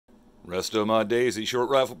Restomod Daisy short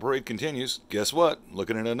rifle parade continues. Guess what?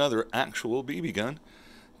 Looking at another actual BB gun.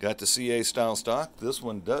 Got the CA style stock. This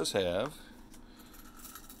one does have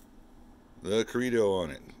the Credo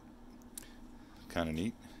on it. Kind of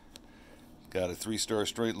neat. Got a 3-star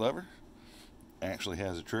straight lever. Actually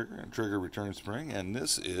has a trigger return spring, and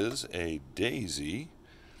this is a Daisy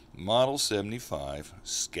Model 75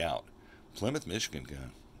 Scout Plymouth, Michigan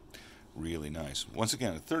gun. Really nice. Once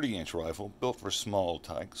again, a 30-inch rifle built for small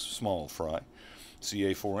tykes, small fry.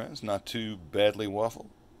 CA4Ns, not too badly waffled.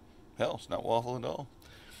 Hell, it's not waffle at all.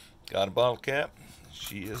 Got a bottle cap.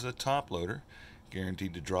 She is a top loader,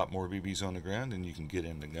 guaranteed to drop more BBs on the ground than you can get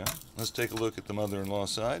in the gun. Let's take a look at the mother-in-law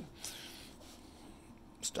side.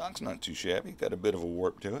 Stock's not too shabby. Got a bit of a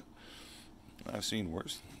warp to it. I've seen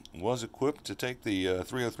worse. Was equipped to take the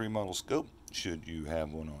 303 model scope, should you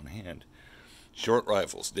have one on hand. Short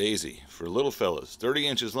rifles, Daisy, for little fellas, 30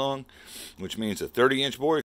 inches long, which means a 30-inch boy